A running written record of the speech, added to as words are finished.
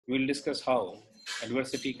we'll discuss how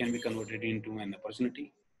adversity can be converted into an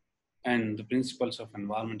opportunity and the principles of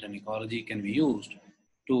environment and ecology can be used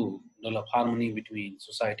to develop harmony between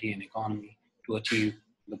society and economy to achieve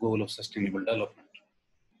the goal of sustainable development.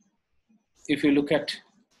 If you look at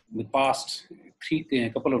the past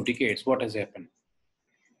couple of decades, what has happened?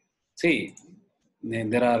 See,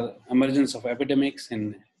 there are emergence of epidemics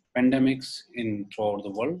and pandemics throughout the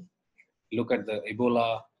world. Look at the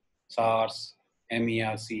Ebola, SARS,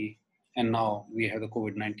 MERC, and now we have the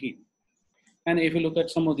COVID-19. And if you look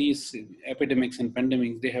at some of these epidemics and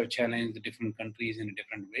pandemics, they have challenged the different countries in a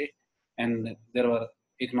different way. And there were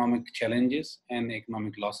economic challenges and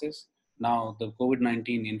economic losses. Now the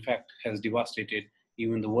COVID-19, in fact, has devastated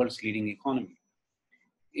even the world's leading economy.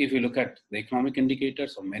 If you look at the economic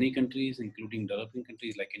indicators of many countries, including developing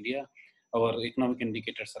countries like India, our economic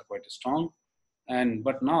indicators are quite strong.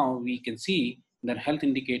 But now we can see that health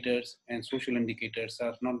indicators and social indicators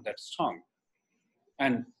are not that strong.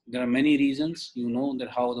 And there are many reasons, that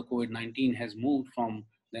how the COVID-19 has moved from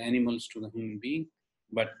the animals to the human being.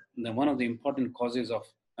 But one of the important causes of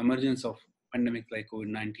emergence of pandemic like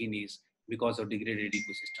COVID-19 is because of degraded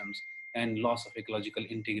ecosystems and loss of ecological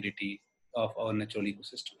integrity of our natural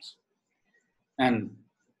ecosystems. And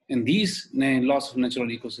these loss of natural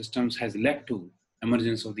ecosystems has led to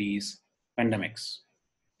emergence of these pandemics,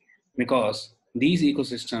 because these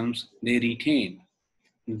ecosystems, they retain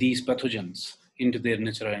these pathogens into their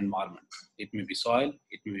natural environment. It may be soil,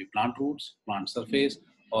 it may be plant roots, plant surface,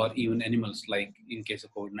 or even animals, like in case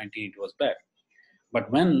of COVID-19, it was bat. But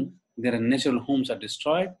when their natural homes are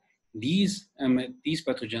destroyed, these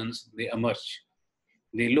pathogens, they emerge.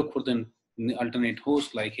 They look for the alternate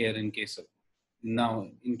host, like here in case of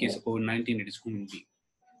COVID-19, it is human being.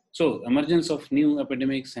 So emergence of new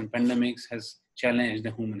epidemics and pandemics has challenged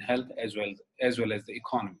the human health as well as the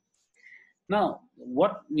economy. Now,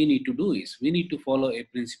 what we need to do is we need to follow a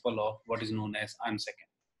principle of what is known as I'm second.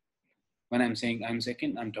 When I'm saying I'm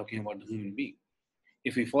second, I'm talking about the human being.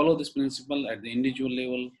 If we follow this principle at the individual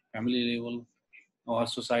level, family level, or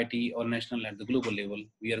society or national at the global level,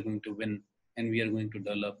 we are going to win and we are going to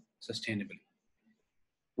develop sustainably.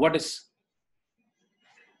 What is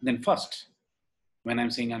then first? When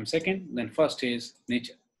I'm saying I'm second, then first is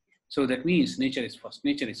nature. So that means nature is first,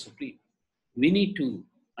 nature is supreme. We need to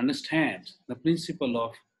understand the principle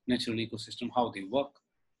of natural ecosystem, how they work.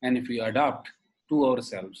 And if we adapt to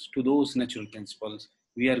ourselves, to those natural principles,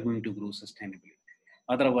 we are going to grow sustainably.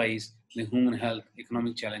 Otherwise, the human health,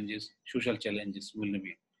 economic challenges, social challenges will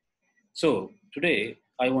remain. So today,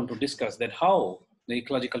 I want to discuss that how the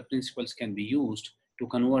ecological principles can be used to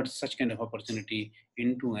convert such kind of opportunity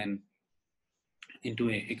into an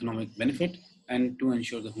economic benefit and to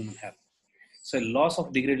ensure the human health. So loss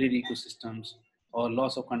of degraded ecosystems or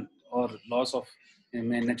loss of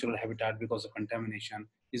natural habitat because of contamination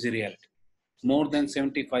is a reality. More than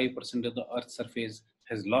 75% of the Earth's surface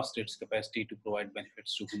has lost its capacity to provide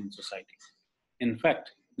benefits to human society. In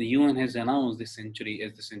fact, the UN has announced this century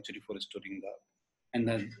as the century for restoring the Earth. And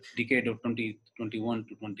the decade of 2021 to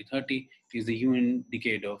 2030 is the UN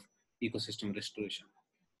decade of ecosystem restoration,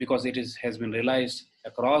 because it has been realized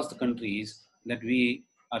across the countries that we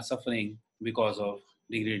are suffering because of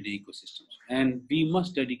degraded ecosystems. And we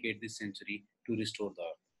must dedicate this century to restore the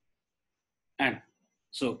Earth. And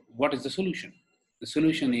so what is the solution? The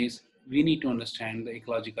solution is we need to understand the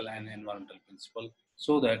ecological and environmental principle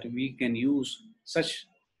so that we can use such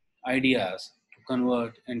ideas to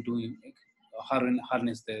convert and to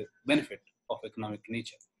harness the benefit of economic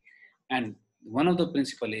nature. And one of the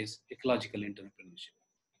principles is ecological entrepreneurship,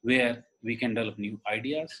 where we can develop new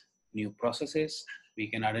ideas, new processes, we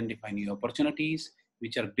can identify new opportunities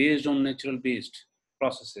which are based on natural based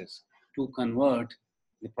processes to convert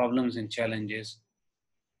the problems and challenges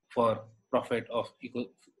for profit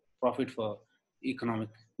for economic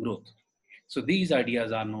growth. So these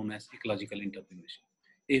ideas are known as ecological entrepreneurship.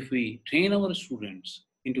 If we train our students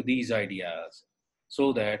into these ideas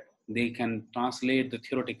so that they can translate the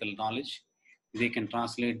theoretical knowledge, they can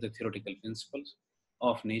translate the theoretical principles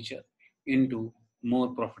of nature into more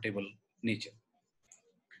profitable nature.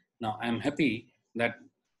 Now, I'm happy that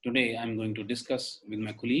today I'm going to discuss with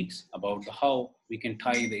my colleagues about how we can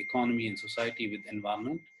tie the economy and society with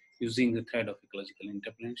environment using the thread of ecological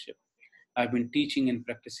entrepreneurship. I've been teaching and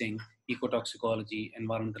practicing ecotoxicology,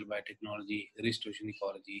 environmental biotechnology, restoration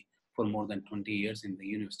ecology for more than 20 years in the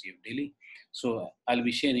University of Delhi. So I'll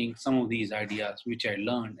be sharing some of these ideas which I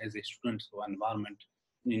learned as a student of environment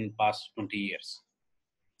in past 20 years.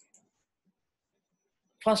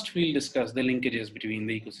 First, we'll discuss the linkages between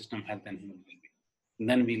the ecosystem health and human well-being.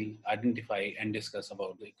 Then we'll identify and discuss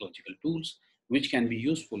about the ecological tools which can be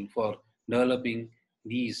useful for developing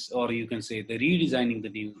these, or you can say the redesigning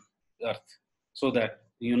the new earth, so that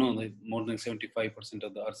that more than 75%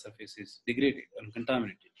 of the earth's surface is degraded and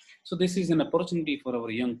contaminated. So this is an opportunity for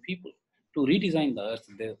our young people to redesign the earth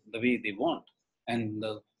the way they want. And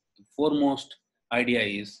the foremost idea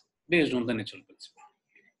is based on the natural principle.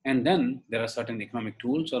 And then there are certain economic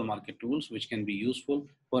tools or market tools which can be useful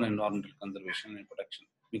for environmental conservation and protection.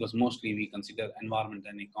 Because mostly we consider environment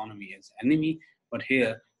and economy as enemy, but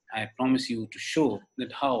here I promise you to show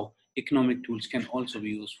that how economic tools can also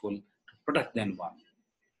be useful to protect the environment.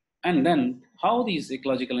 And then how these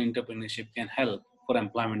ecological entrepreneurship can help for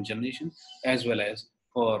employment generation as well as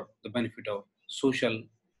for the benefit of social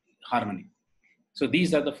harmony. So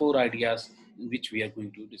these are the four ideas which we are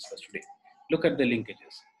going to discuss today. Look at the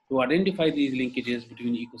linkages. To identify these linkages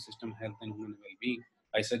between ecosystem health and human well-being,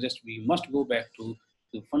 I suggest we must go back to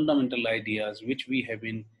the fundamental ideas which we have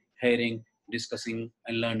been hearing, discussing,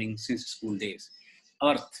 and learning since school days.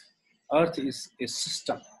 Earth. Earth is a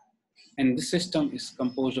system, and this system is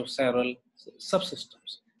composed of several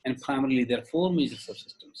subsystems. And primarily, there are four major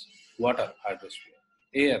subsystems: water, hydrosphere;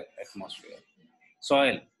 air, atmosphere;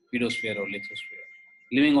 soil, pedosphere or lithosphere;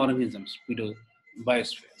 living organisms,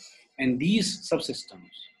 biosphere. And these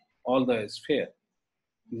subsystems, all the sphere,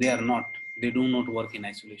 they are not, they do not work in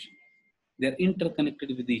isolation. They are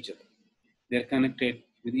interconnected with each other. They are connected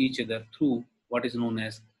with each other through what is known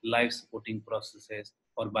as life supporting processes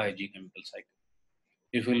or biogeochemical cycle.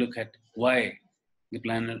 If we look at why the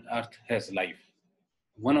planet Earth has life,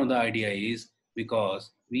 one of the idea is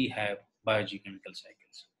because we have biogeochemical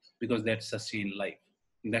cycles, because that sustain life.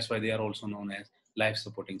 And that's why they are also known as life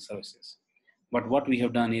supporting services. But what we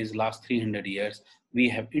have done is last 300 years, we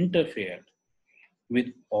have interfered with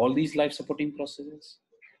all these life supporting processes.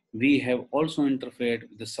 We have also interfered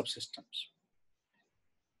with the subsystems.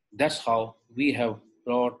 That's how we have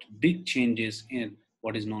brought big changes in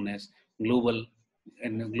what is known as global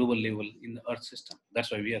and global level in the earth system.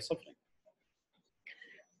 That's why we are suffering.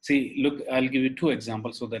 See, look, I'll give you two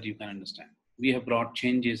examples so that you can understand. We have brought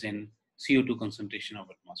changes in CO2 concentration of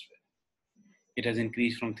atmosphere. It has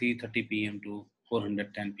increased from 330 ppm to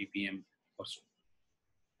 410 ppm or so.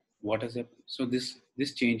 What has happened? So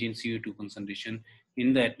this change in CO2 concentration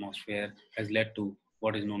in the atmosphere has led to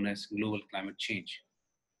what is known as global climate change.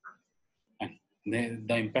 And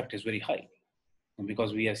the impact is very high,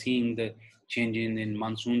 because we are seeing the change in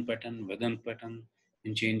monsoon pattern, weather pattern,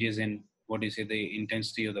 and changes in what you say the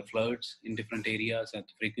intensity of the floods in different areas and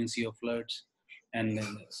the frequency of floods. And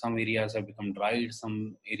some areas have become dried,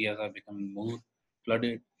 some areas have become more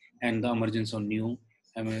flooded, and the emergence of new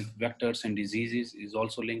vectors and diseases is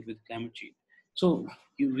also linked with climate change. So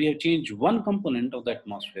we have changed one component of the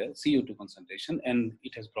atmosphere, CO2 concentration, and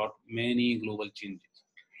it has brought many global changes.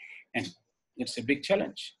 And it's a big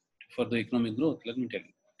challenge for the economic growth. Let me tell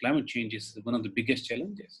you, climate change is one of the biggest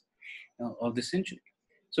challenges of the century.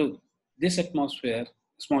 So this atmosphere,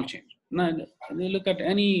 small change. Now, they look at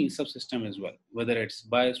any subsystem as well, whether it's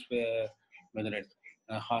biosphere, whether it's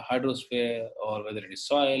hydrosphere, or whether it is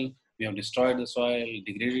soil. We have destroyed the soil,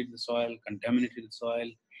 degraded the soil, contaminated the soil.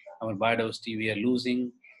 Our biodiversity we are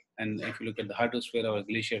losing. And if you look at the hydrosphere, our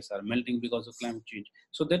glaciers are melting because of climate change.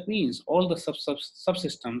 So that means all the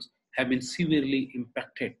subsystems have been severely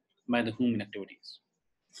impacted by the human activities.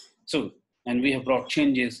 So, and we have brought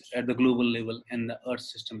changes at the global level and the earth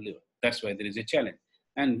system level. That's why there is a challenge.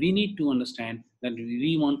 And we need to understand that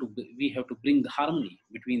we have to bring the harmony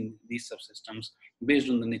between these subsystems based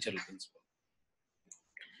on the natural principle.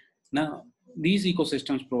 Now, these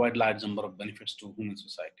ecosystems provide large number of benefits to human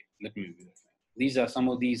society. Let me be that. These are some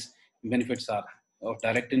of these benefits are of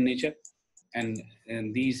direct in nature, and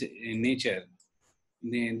these in nature,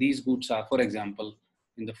 these goods are, for example,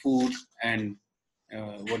 in the food and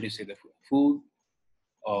what do you say, the food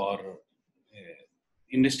or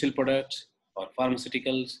industrial products or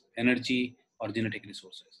pharmaceuticals, energy or genetic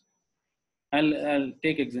resources. I'll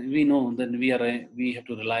take example. We know that we have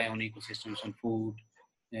to rely on ecosystems on food,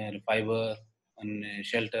 fiber, and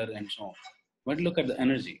shelter, and so on. But look at the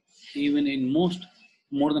energy. Even in more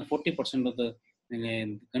than 40% of the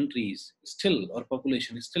countries, still or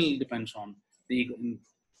population still depends on the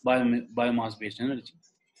biomass-based energy.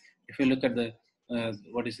 If you look at the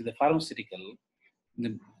the pharmaceutical,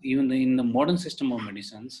 in the modern system of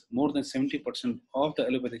medicines, more than 70% of the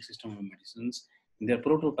allopathic system of medicines, their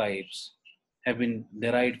prototypes have been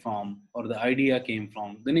derived from, or the idea came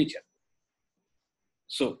from the nature.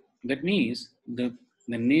 So that means the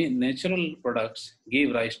natural products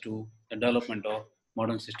gave rise to the development of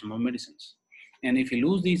modern system of medicines. And if we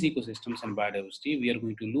lose these ecosystems and biodiversity, we are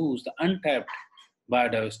going to lose the untapped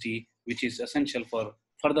biodiversity which is essential for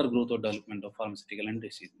further growth or development of pharmaceutical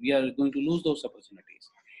industries. We are going to lose those opportunities.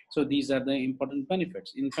 So these are the important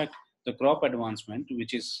benefits. In fact, the crop advancement,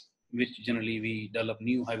 which generally we develop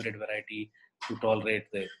new hybrid variety to tolerate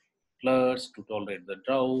the floods, to tolerate the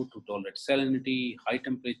drought, to tolerate salinity, high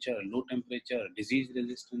temperature, low temperature, disease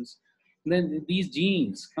resistance. Then these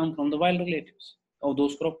genes come from the wild relatives of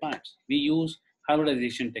those crop plants. We use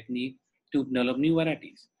hybridization technique to develop new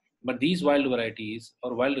varieties. But these wild varieties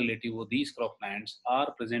or wild relative of these crop plants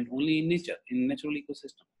are present only in nature, in natural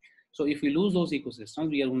ecosystem. So if we lose those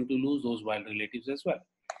ecosystems, we are going to lose those wild relatives as well.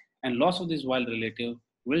 And loss of this wild relative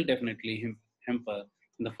will definitely hamper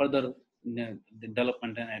the further the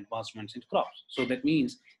development and advancements in crops. So that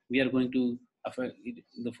means we are going to affect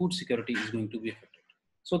the food security is going to be affected.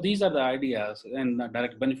 So these are the ideas and the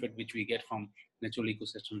direct benefit which we get from natural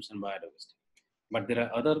ecosystems and biodiversity. But there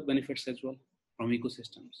are other benefits as well from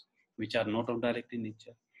ecosystems which are not of direct in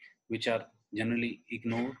nature, which are generally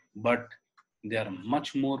ignored, but they are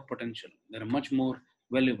much more potential. They are much more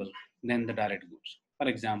valuable than the direct goods. For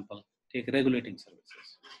example, take regulating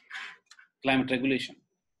services, climate regulation,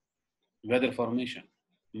 weather formation,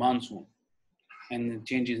 monsoon, and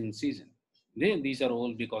changes in season. These are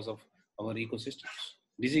all because of our ecosystems.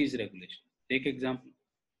 Disease regulation. Take example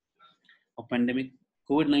of pandemic,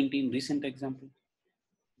 COVID-19, recent example.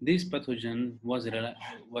 This pathogen was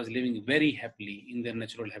living very happily in their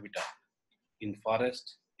natural habitat, in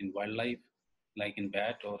forest, in wildlife, like in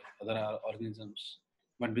bat or other organisms.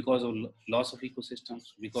 But because of loss of ecosystems,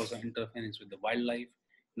 because of interference with the wildlife,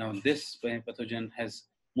 now this pathogen has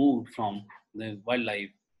moved from the wildlife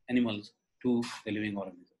animals to the living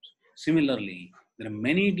organisms. Similarly, there are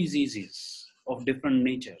many diseases of different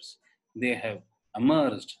natures. They have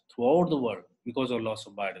emerged throughout the world because of loss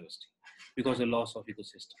of biodiversity, because of loss of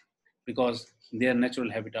ecosystem, because their natural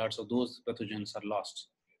habitats of those pathogens are lost.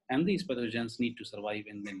 And these pathogens need to survive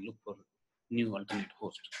and then look for new alternate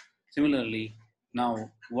host. Similarly,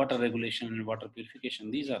 now water regulation and water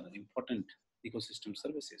purification, these are the important ecosystem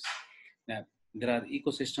services. Now, there are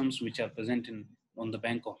ecosystems which are present on the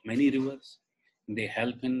bank of many rivers. They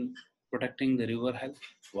help in protecting the river health.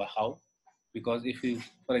 How? Because if you,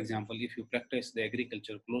 for example, if you practice the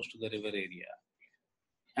agriculture close to the river area,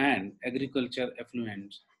 and agriculture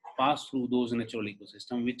effluents pass through those natural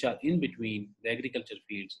ecosystems which are in between the agriculture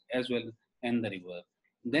fields as well and the river,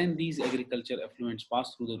 then these agriculture effluents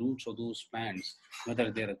pass through the roots of those plants,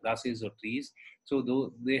 whether they are grasses or trees, so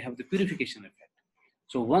though they have the purification effect.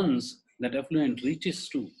 So once that effluent reaches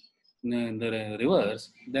to the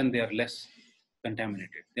rivers, then they are less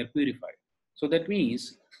contaminated, they're purified. So that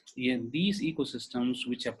means, yeah, these ecosystems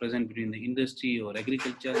which are present between the industry or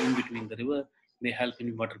agriculture in between the river, they help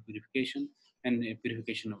in water purification and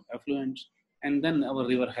purification of effluents, and then our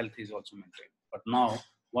river health is also maintained. But now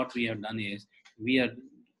what we have done is we are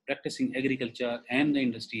practicing agriculture and the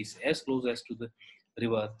industries as close as to the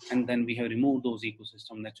river, and then we have removed those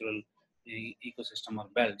natural ecosystem or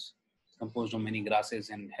belts composed of many grasses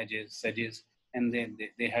and hedges, sedges, and then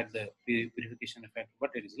they had the purification effect,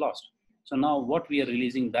 but it is lost. So now what we are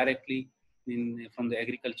releasing directly from the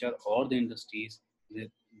agriculture or the industries, the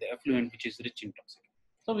effluent which is rich in toxic.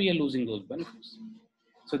 So we are losing those benefits.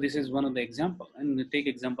 So this is one of the example. And take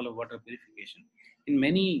example of water purification. In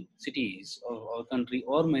many cities or country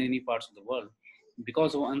or many parts of the world,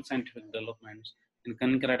 because of unscientific developments and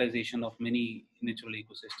concretization of many natural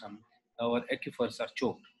ecosystem, our aquifers are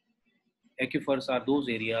choked. Aquifers are those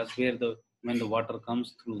areas where when the water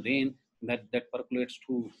comes through rain, that percolates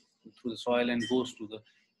through the soil and goes to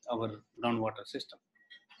our groundwater system.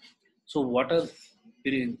 So groundwater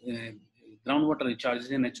recharge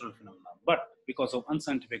is a natural phenomenon, but because of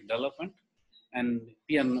unscientific development, and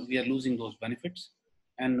we are losing those benefits,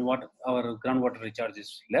 and what our groundwater recharge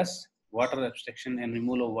is less, water abstraction and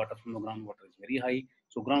removal of water from the groundwater is very high,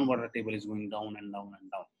 so groundwater table is going down and down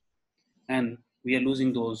and down, and we are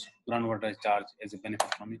losing those groundwater recharge as a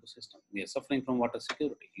benefit from ecosystem. We are suffering from water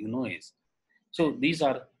security, is. So these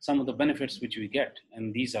are some of the benefits which we get,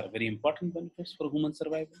 and these are very important benefits for human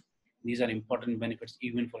survival. These are important benefits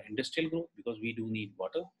even for industrial growth, because we do need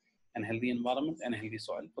water and healthy environment and healthy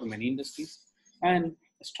soil for many industries. And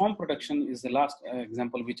storm protection is the last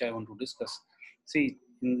example which I want to discuss. See,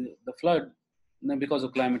 in the flood, because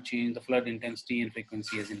of climate change, the flood intensity and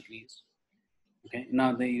frequency has increased. Okay,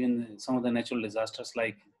 now even some of the natural disasters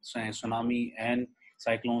like tsunami and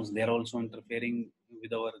cyclones, they're also interfering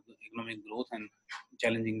with our economic growth and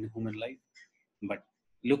challenging the human life. But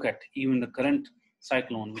look at even the current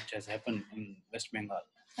cyclone which has happened in West Bengal.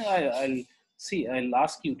 I'll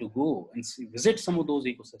ask you to go and visit some of those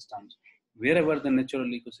ecosystems, wherever the natural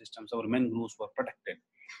ecosystems, our mangroves were protected.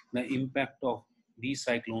 the impact of these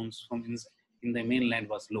cyclones from in the mainland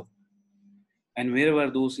was low. And wherever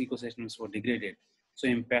those ecosystems were degraded, so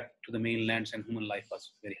impact to the mainlands and human life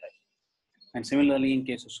was very high. And similarly, in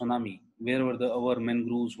case of tsunami, wherever our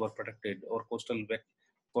mangroves were protected or coastal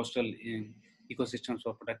ecosystems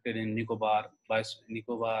were protected in Nicobar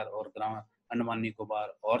or Andaman Nicobar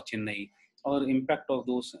or Chennai, our impact of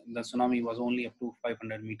the tsunami was only up to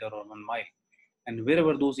 500 meter or 1 mile. And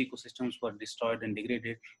wherever those ecosystems were destroyed and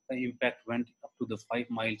degraded, the impact went up to the 5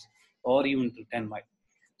 miles or even to 10 miles.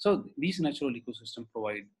 So these natural ecosystems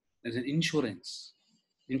provide as an insurance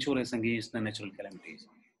against the natural calamities.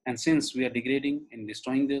 And since we are degrading and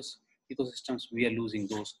destroying those ecosystems, we are losing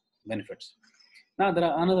those benefits. Now, there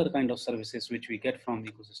are another kind of services which we get from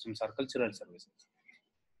ecosystems are cultural services.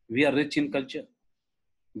 We are rich in culture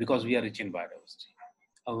because we are rich in biodiversity.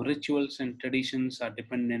 Our rituals and traditions are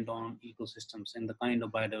dependent on ecosystems and the kind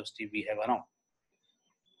of biodiversity we have around.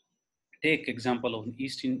 Take example of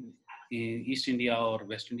East India or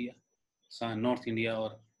West India, so North India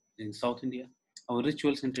or in South India. Our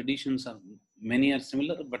rituals and traditions are many are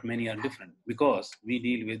similar, but many are different because we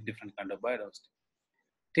deal with different kind of biodiversity.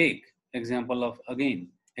 Take example of again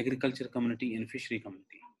agriculture community and fishery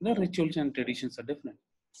community. The rituals and traditions are different.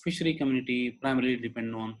 Fishery community primarily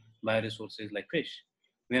depend on bioresources like fish,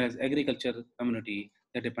 whereas agriculture community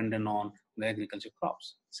they're dependent on the agriculture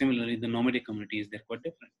crops. Similarly, the nomadic communities they're quite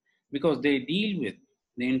different because they deal with,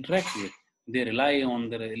 they interact with, they rely on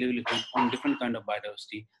their livelihood on different kind of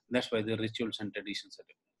biodiversity. That's why the rituals and traditions are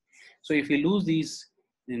different. So if we lose these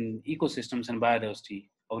in ecosystems and biodiversity,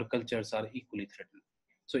 our cultures are equally threatened.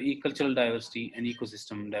 So cultural diversity and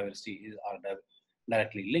ecosystem diversity are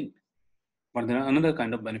directly linked. But there are another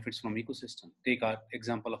kind of benefits from ecosystem. Take our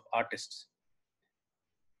example of artists,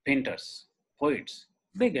 painters, poets.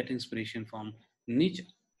 They get inspiration from nature,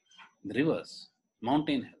 the rivers,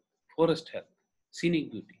 mountain health, forest health,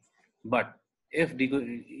 scenic beauty. But if the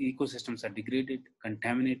ecosystems are degraded,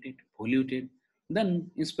 contaminated, polluted, then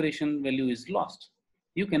inspiration value is lost.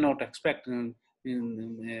 You cannot expect from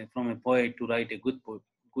a poet to write a good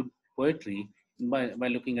poetry by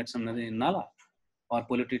looking at some nala or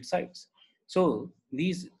polluted sites. So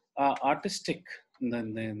these are artistic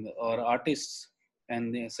or artists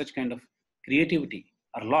and such kind of creativity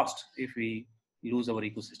are lost if we lose our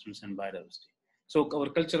ecosystems and biodiversity. So our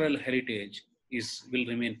cultural heritage will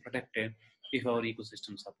remain protected if our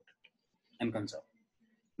ecosystems are protected and conserved.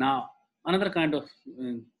 Now, another kind of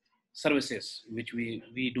services which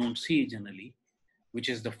we don't see generally, which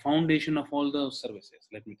is the foundation of all those services.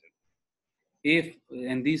 Let me tell you.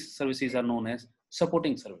 And these services are known as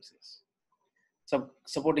supporting services.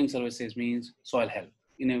 Supporting services means soil health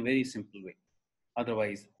in a very simple way.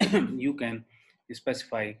 Otherwise, you can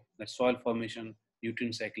specify that soil formation,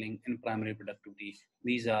 nutrient cycling, and primary productivity.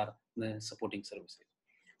 These are the supporting services.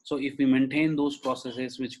 So if we maintain those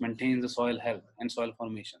processes which maintain the soil health and soil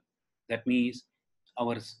formation, that means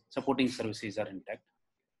our supporting services are intact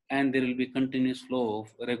and there will be continuous flow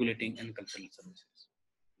of regulating and cultural services.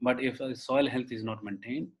 But if soil health is not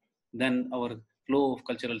maintained, then our flow of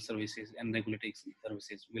cultural services and regulatory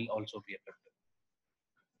services will also be affected.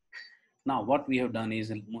 Now, what we have done is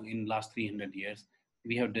in last 300 years,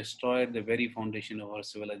 we have destroyed the very foundation of our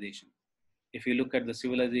civilization. If you look at the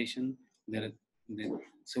civilization, the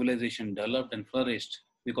civilization developed and flourished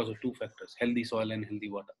because of two factors, healthy soil and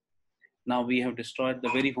healthy water. Now we have destroyed the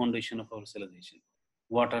very foundation of our civilization.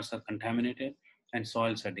 Waters are contaminated and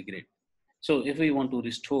soils are degraded. So if we want to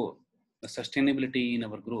restore the sustainability in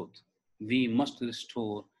our growth, we must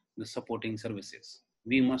restore the supporting services.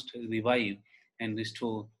 We must revive and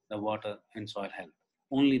restore the water and soil health.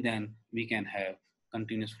 Only then we can have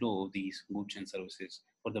continuous flow of these goods and services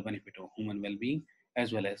for the benefit of human well-being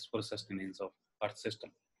as well as for sustenance of earth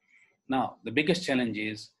system. Now, the biggest challenge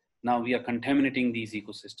is now we are contaminating these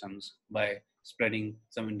ecosystems by spreading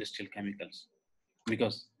some industrial chemicals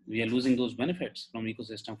because we are losing those benefits from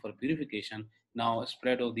ecosystem for purification. Now, a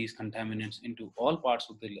spread of these contaminants into all parts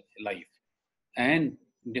of the life and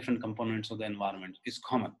different components of the environment is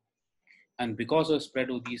common. And because of spread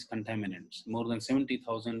of these contaminants, more than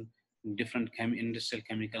 70,000 different industrial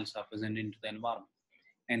chemicals are present into the environment.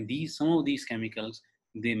 And some of these chemicals,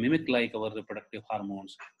 they mimic like our reproductive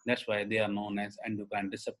hormones. That's why they are known as endocrine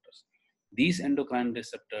disruptors. These endocrine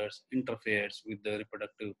disruptors interferes with the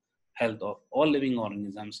reproductive health of all living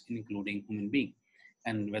organisms, including human being.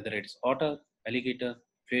 And whether it's otter, alligator,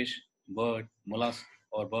 fish, bird, mollusk,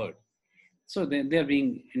 or bird. So they are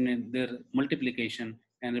being, in their multiplication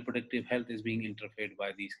and reproductive health is being interfered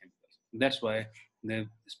by these chemicals. That's why the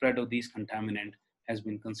spread of these contaminant has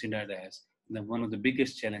been considered as one of the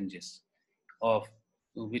biggest challenges of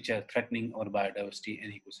which are threatening our biodiversity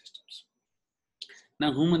and ecosystems.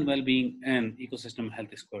 Now, human well-being and ecosystem health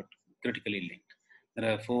is critically linked.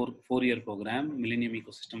 There are four-year program, Millennium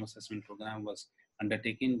Ecosystem Assessment Program was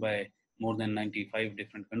undertaken by more than 95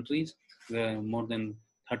 different countries. There are more than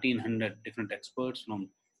 1,300 different experts from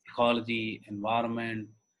ecology, environment,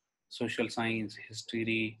 social science,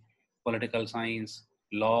 history, political science,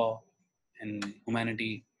 law, and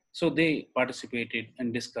humanity. So they participated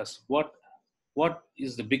and discussed what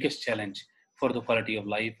is the biggest challenge for the quality of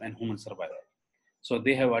life and human survival. So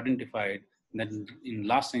they have identified that in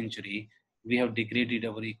last century, we have degraded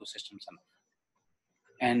our ecosystems enough.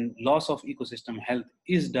 And loss of ecosystem health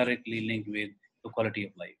is directly linked with the quality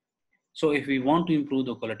of life. So if we want to improve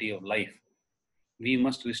the quality of life, we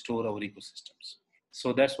must restore our ecosystems.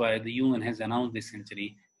 So that's why the UN has announced this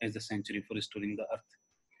century as the century for restoring the earth.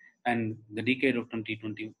 And the decade of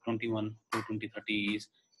 2021 to 2030 is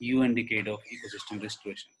UN decade of ecosystem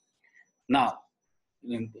restoration. Now,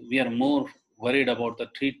 we are more worried about the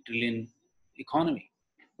 3 trillion economy.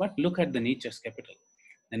 But look at the nature's capital.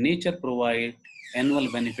 The nature provide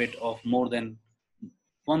annual benefit of more than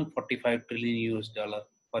 145 trillion US dollar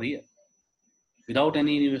per year without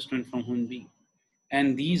any investment from human being.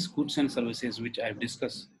 And these goods and services, which I've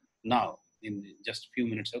discussed now in just a few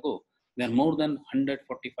minutes ago, they're more than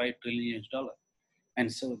 145 trillion US dollar.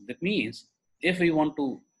 And so that means if we want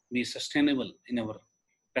to be sustainable in our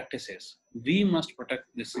practices, we must protect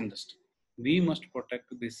this industry. We must protect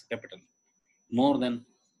this capital more than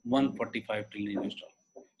 145 trillion US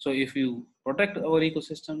dollar. So if you protect our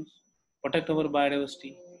ecosystems, protect our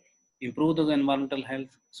biodiversity, improve the environmental health,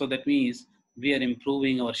 so that means we are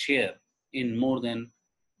improving our share in more than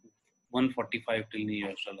 145 trillion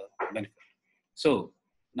US dollar benefit. So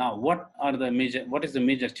now what is the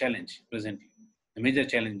major challenge presently? The major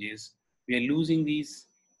challenge is we are losing these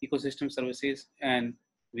ecosystem services and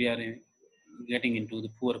we are getting into the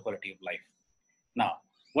poor quality of life. Now,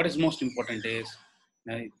 what is most important is,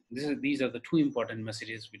 these are the two important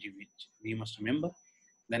messages which we must remember.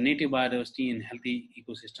 The native biodiversity and healthy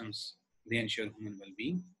ecosystems, they ensure human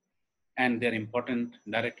well-being, and they're important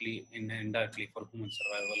directly and indirectly for human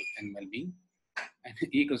survival and well-being. And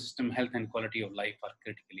ecosystem health and quality of life are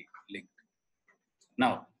critically linked.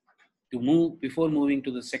 Now, before moving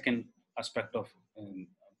to the second aspect of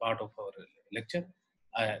part of our lecture,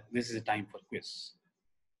 this is a time for quiz.